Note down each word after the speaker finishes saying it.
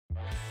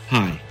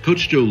Hi,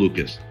 Coach Joe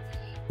Lukacs.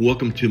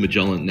 Welcome to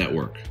Magellan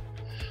Network.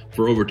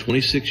 For over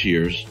 26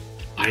 years,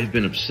 I have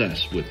been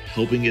obsessed with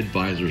helping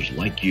advisors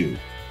like you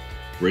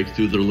break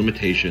through their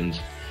limitations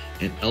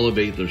and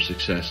elevate their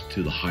success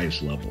to the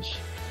highest levels.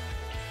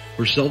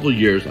 For several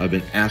years, I've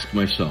been asking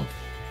myself,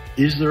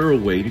 is there a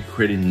way to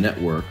create a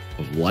network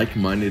of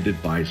like-minded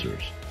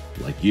advisors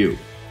like you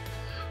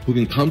who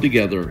can come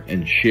together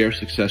and share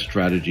success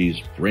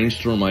strategies,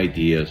 brainstorm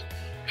ideas,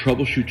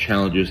 troubleshoot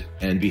challenges,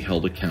 and be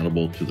held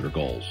accountable to their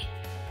goals?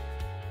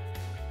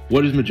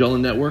 What is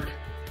Magellan Network?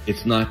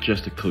 It's not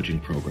just a coaching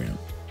program.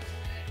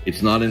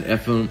 It's not an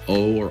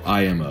FMO or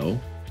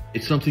IMO.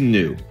 It's something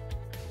new,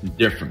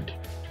 different,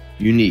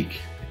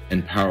 unique,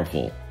 and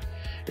powerful.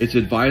 It's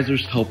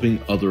advisors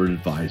helping other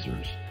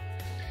advisors.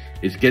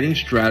 It's getting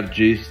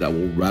strategies that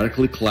will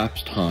radically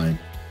collapse time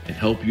and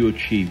help you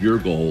achieve your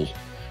goals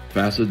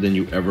faster than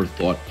you ever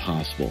thought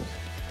possible.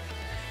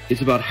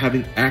 It's about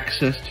having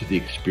access to the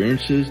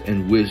experiences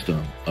and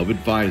wisdom of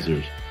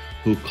advisors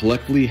who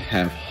collectively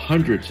have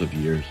hundreds of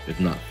years,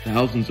 if not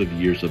thousands of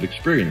years of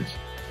experience.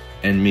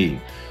 And me,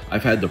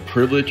 I've had the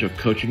privilege of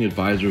coaching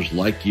advisors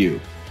like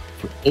you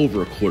for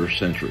over a quarter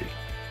century.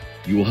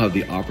 You will have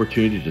the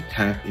opportunity to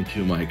tap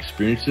into my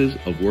experiences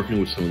of working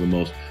with some of the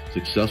most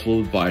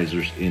successful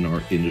advisors in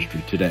our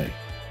industry today.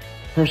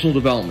 Personal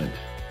development,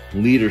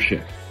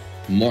 leadership,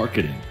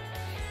 marketing,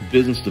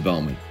 business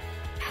development,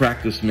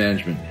 practice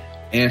management,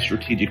 and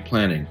strategic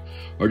planning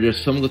are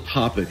just some of the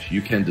topics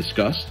you can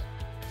discuss,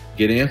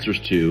 get answers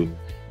to,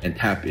 and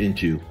tap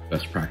into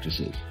best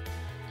practices.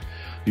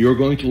 You're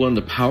going to learn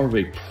the power of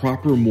a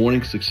proper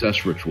morning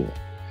success ritual.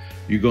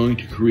 You're going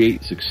to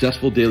create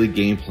successful daily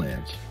game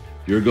plans.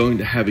 You're going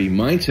to have a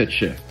mindset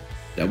shift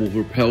that will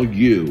propel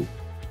you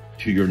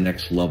to your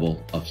next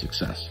level of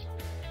success.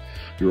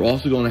 You're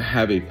also going to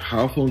have a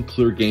powerful and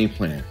clear game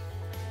plan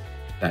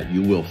that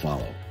you will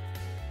follow.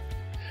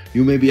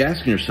 You may be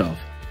asking yourself,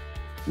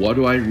 why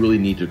do I really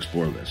need to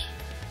explore this?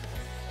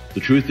 The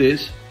truth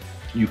is,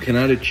 you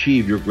cannot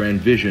achieve your grand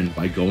vision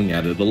by going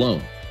at it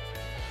alone.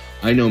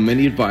 I know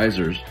many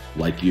advisors,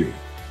 like you,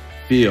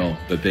 feel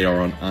that they are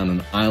on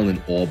an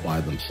island all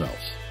by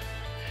themselves.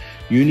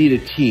 You need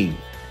a team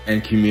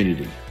and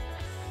community.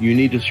 You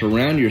need to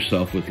surround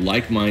yourself with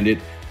like-minded,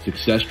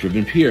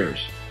 success-driven peers.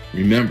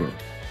 Remember,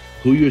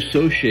 who you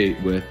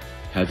associate with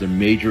has a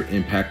major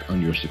impact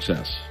on your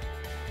success.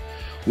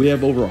 We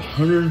have over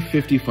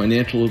 150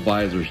 financial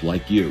advisors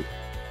like you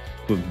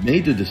who have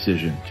made the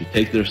decision to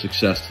take their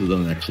success to the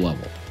next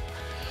level.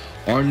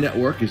 Our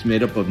network is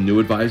made up of new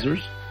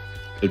advisors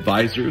who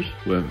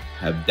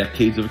have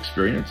decades of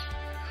experience,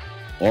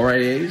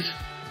 RIAs,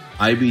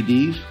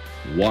 IBDs,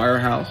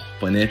 wirehouse,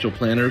 financial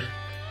planners.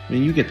 I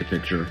mean, you get the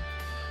picture.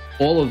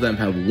 All of them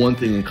have one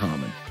thing in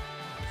common.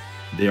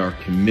 They are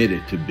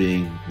committed to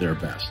being their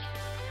best.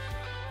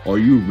 Are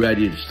you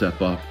ready to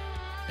step up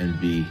and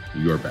be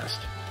your best?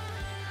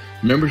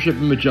 Membership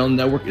in Magellan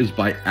Network is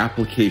by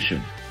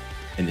application,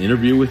 an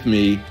interview with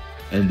me,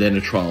 and then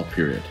a trial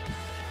period.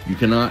 You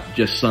cannot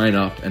just sign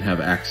up and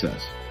have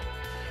access.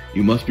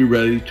 You must be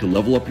ready to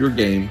level up your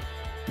game,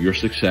 your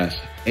success,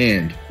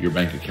 and your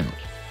bank account.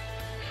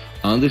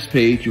 On this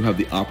page, you have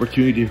the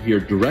opportunity to hear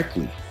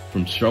directly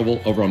from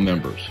several of our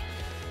members.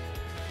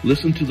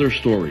 Listen to their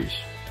stories.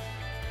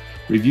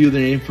 Review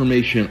the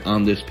information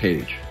on this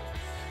page.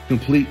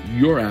 Complete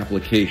your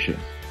application.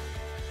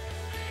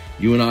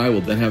 You and I will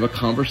then have a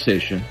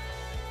conversation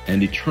and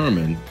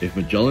determine if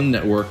Magellan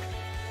Network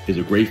is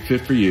a great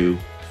fit for you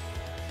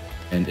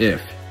and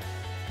if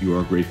you are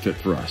a great fit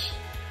for us.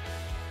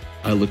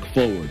 I look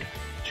forward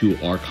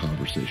to our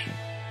conversation.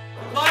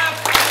 Clap!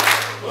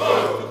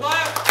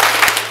 Clap!